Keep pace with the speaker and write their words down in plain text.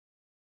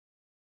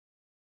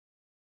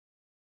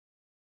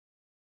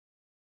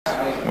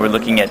We're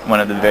looking at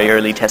one of the very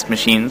early test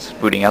machines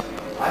booting up.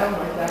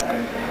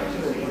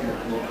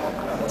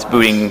 It's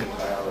booting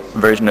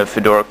version of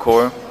Fedora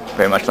Core,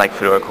 very much like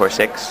Fedora Core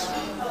 6.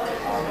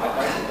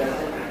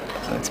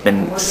 It's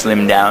been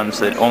slimmed down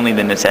so that only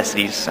the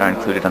necessities are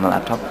included on the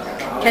laptop.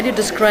 Can you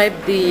describe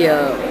the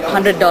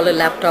 $100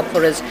 laptop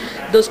for us?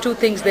 Those two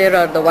things there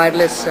are the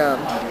wireless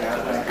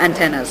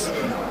antennas.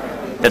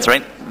 That's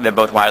right. They're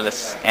both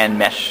wireless and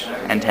mesh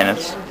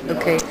antennas.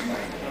 Okay.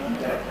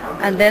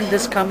 And then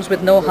this comes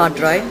with no hard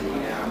drive?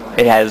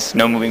 It has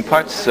no moving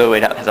parts, so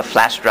it has a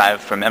flash drive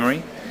for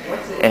memory.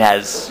 It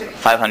has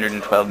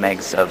 512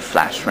 megs of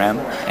flash RAM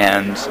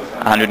and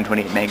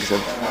 128 megs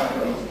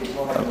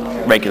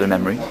of regular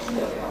memory.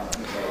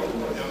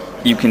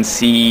 You can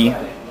see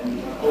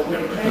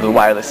the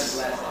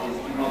wireless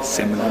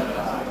signal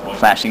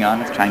flashing on.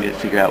 It's trying to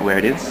figure out where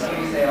it is.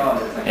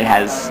 It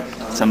has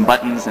some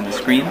buttons in the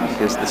screen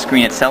because the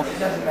screen itself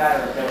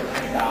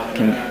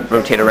can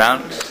rotate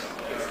around.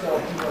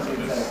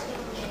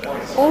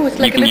 Oh, it's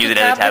like you can use it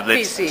as a tablet.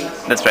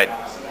 PC. That's right.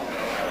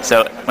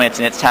 So when it's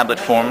in its tablet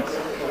form,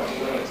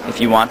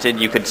 if you wanted,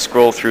 you could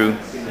scroll through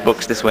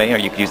books this way, or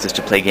you could use this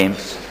to play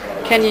games.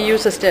 Can you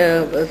use this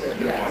to,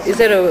 is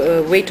there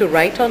a way to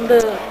write on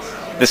the...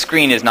 The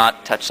screen is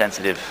not touch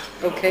sensitive.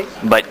 Okay.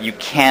 But you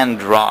can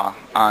draw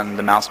on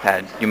the mouse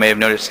pad. You may have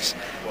noticed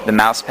the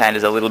mouse pad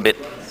is a little bit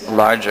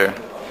larger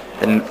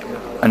than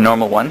a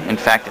normal one. In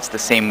fact, it's the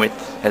same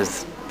width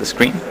as the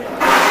screen.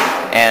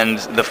 And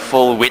the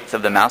full width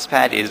of the mouse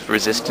pad is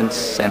resistance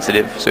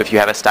sensitive. So if you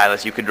have a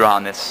stylus, you could draw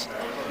on this.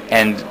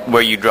 And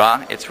where you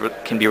draw, it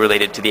can be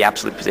related to the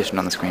absolute position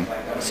on the screen.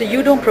 So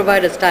you don't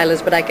provide a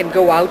stylus, but I can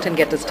go out and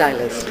get a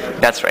stylus?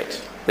 That's right.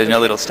 There's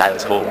no little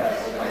stylus hole.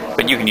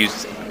 But you can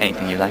use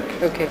anything you like.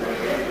 Okay.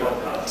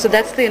 So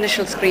that's the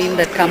initial screen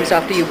that comes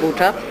after you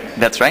boot up?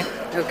 That's right.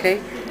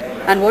 Okay.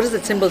 And what does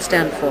the symbol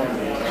stand for?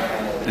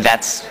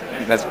 That's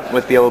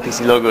what the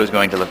OLPC logo is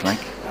going to look like.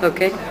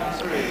 Okay.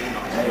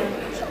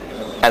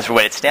 As for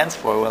what it stands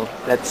for, well,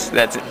 that's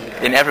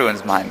in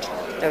everyone's mind.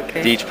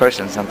 Okay. To each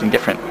person, something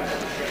different.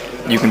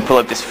 You can pull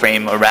up this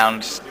frame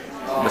around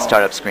the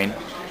startup screen.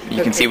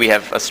 You can see we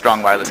have a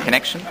strong wireless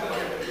connection.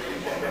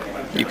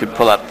 You could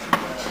pull up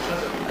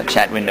a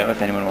chat window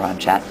if anyone were on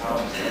chat.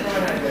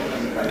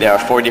 There are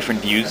 4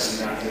 different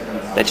views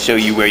that show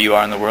you where you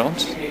are in the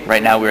world.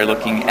 Right now we're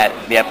looking at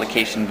the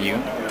application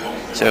view.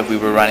 So if we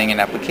were running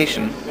an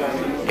application,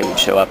 it would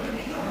show up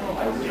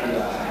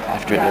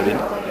after it loaded.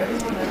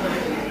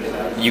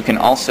 You can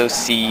also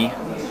see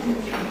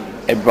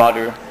a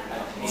broader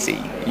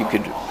you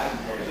could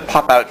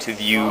pop out to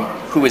view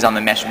who is on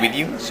the mesh with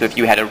you. So if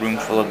you had a room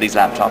full of these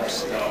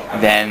laptops,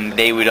 then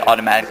they would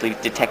automatically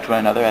detect one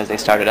another as they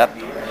started up.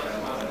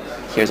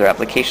 Here's our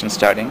application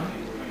starting.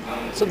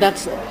 So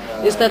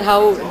is that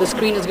how the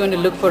screen is going to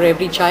look for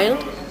every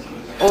child?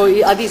 Or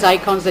are these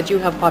icons that you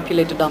have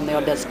populated on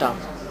your desktop?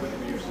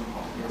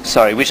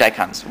 Sorry, which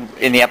icons?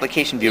 In the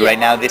application view right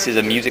now, this is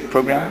a music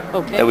program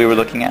that we were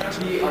looking at.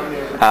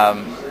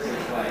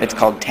 It's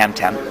called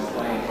TamTam.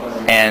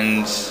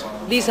 And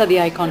these are the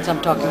icons I'm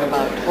talking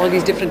about. All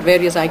these different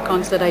various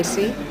icons that I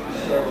see,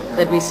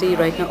 that we see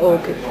right now. Oh,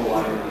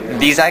 okay.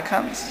 These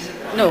icons?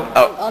 No,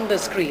 on the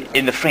screen.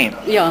 In the frame?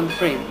 Yeah, on the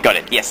frame. Got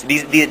it, yes.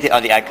 These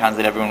are the icons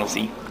that everyone will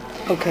see.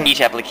 Okay.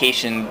 Each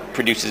application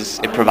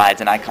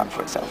provides an icon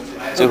for itself.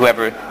 So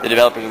whoever, the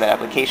developers of that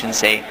application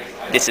say,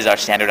 this is our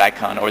standard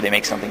icon, or they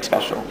make something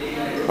special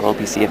for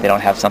OLPC if they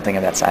don't have something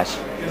of that size.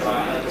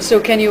 So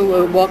can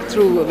you walk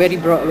through very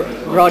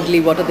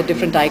broadly what are the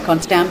different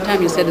icons?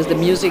 TamTam, you said, is the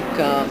music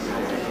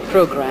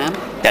program.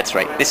 That's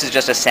right. This is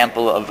just a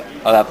sample of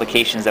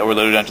applications that were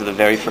loaded onto the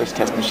very first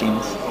test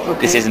machines. Okay.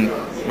 This isn't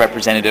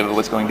representative of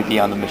what's going to be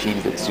on the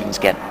machines that students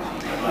get.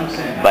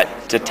 Okay. But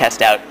to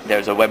test out,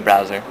 there's a web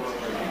browser,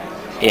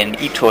 an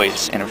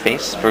eToys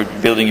interface for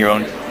building your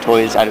own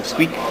toys out of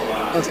Squeak,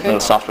 little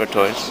software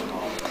toys,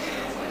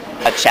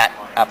 a chat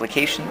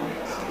application,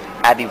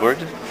 AbiWord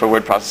for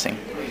word processing,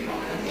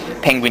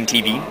 Penguin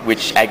TV,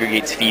 which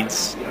aggregates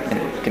feeds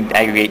and can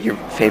aggregate your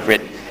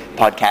favorite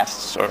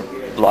podcasts or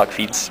blog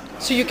feeds.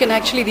 So you can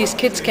actually, these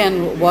kids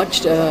can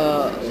watch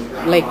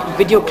like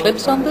video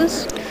clips on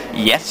this?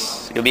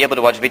 Yes, you'll be able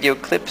to watch video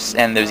clips,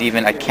 and there's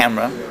even a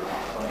camera,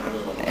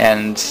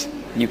 and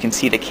you can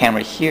see the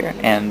camera here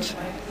and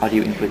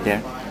audio input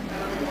there.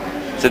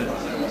 So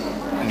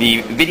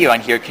the video on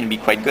here can be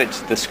quite good.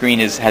 The screen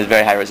has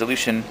very high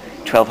resolution,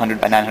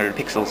 1200 by 900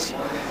 pixels.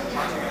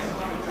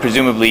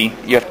 Presumably,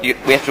 we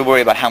have to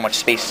worry about how much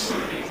space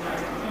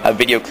a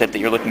video clip that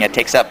you're looking at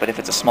takes up, but if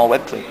it's a small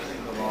web clip,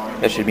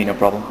 there should be no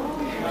problem.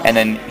 And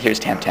then here's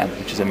TamTam,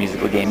 which is a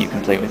musical game you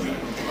can play with.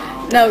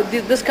 Now,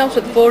 this comes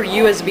with 4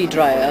 USB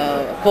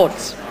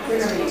ports.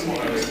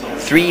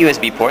 3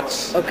 USB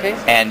ports,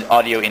 and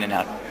audio in and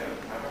out.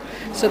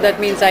 So that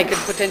means I could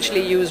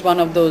potentially use one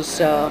of those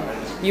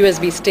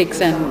USB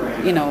sticks and,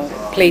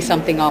 play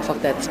something off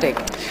of that stick.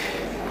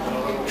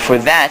 For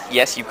that,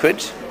 yes, you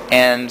could.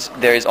 And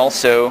there is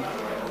also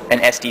an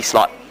SD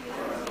slot.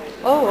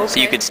 Oh, okay. So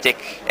you could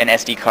stick an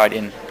SD card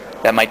in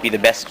that might be the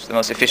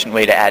most efficient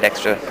way to add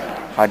extra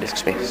hard disk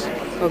space,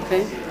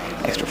 Okay.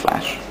 extra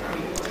flash.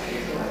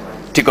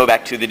 To go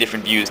back to the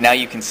different views, now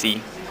you can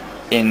see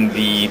in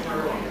the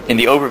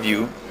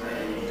overview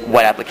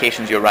what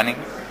applications you're running,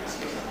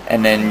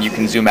 and then you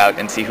can zoom out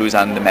and see who's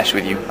on the mesh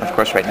with you. Of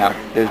course, right now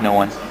there's no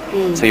one,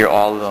 so you're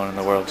all alone in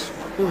the world.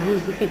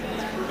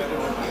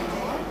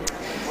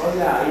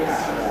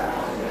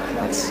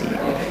 Let's see.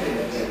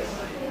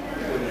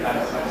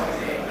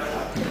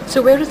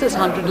 So where is this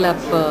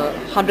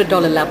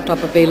 $100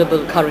 laptop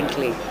available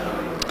currently?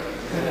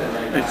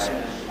 It's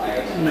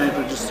made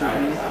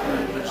registered.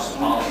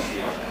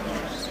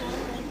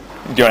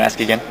 Do you want to ask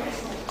again?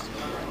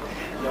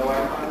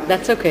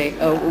 That's okay.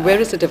 Where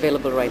is it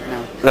available right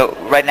now? So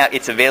right now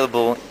it's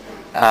available.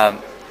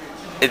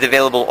 It's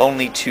available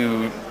only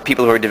to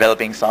people who are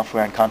developing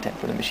software and content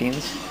for the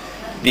machines.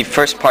 The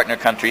first partner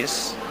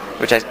countries,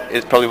 which is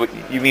probably what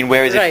you mean.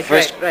 Where is it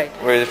first? Right.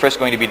 Where is it first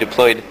going to be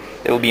deployed?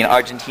 It will be in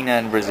Argentina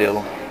and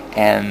Brazil,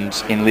 and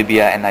in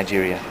Libya and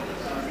Nigeria.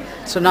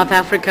 So North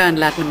Africa and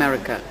Latin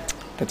America.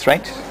 That's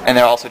right. And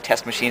there are also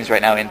test machines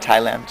right now in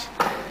Thailand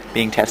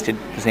being tested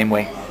the same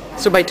way.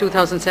 So by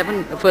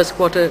 2007, first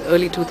quarter,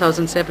 early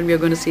 2007, we are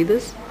going to see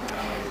this?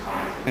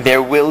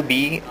 There will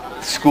be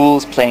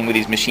schools playing with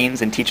these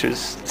machines and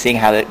teachers seeing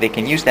how they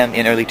can use them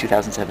in early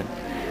 2007.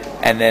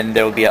 And then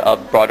there will be a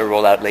broader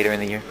rollout later in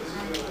the year.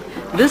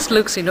 This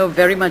looks,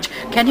 very much.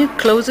 Can you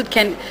close it?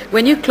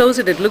 When you close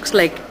it, it looks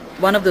like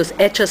one of those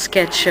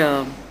Etch-a-Sketch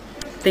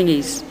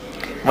thingies.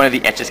 One of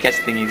the Etch-a-Sketch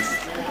thingies.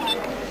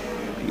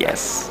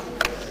 Yes.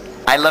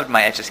 I loved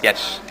my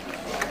Etch-a-Sketch.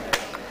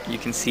 You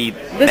can see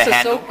This the is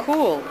handle, so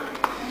cool.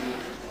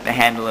 the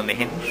handle and the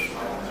hinge.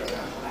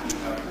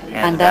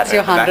 And that's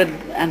your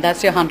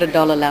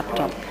 $100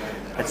 laptop.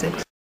 That's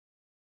it.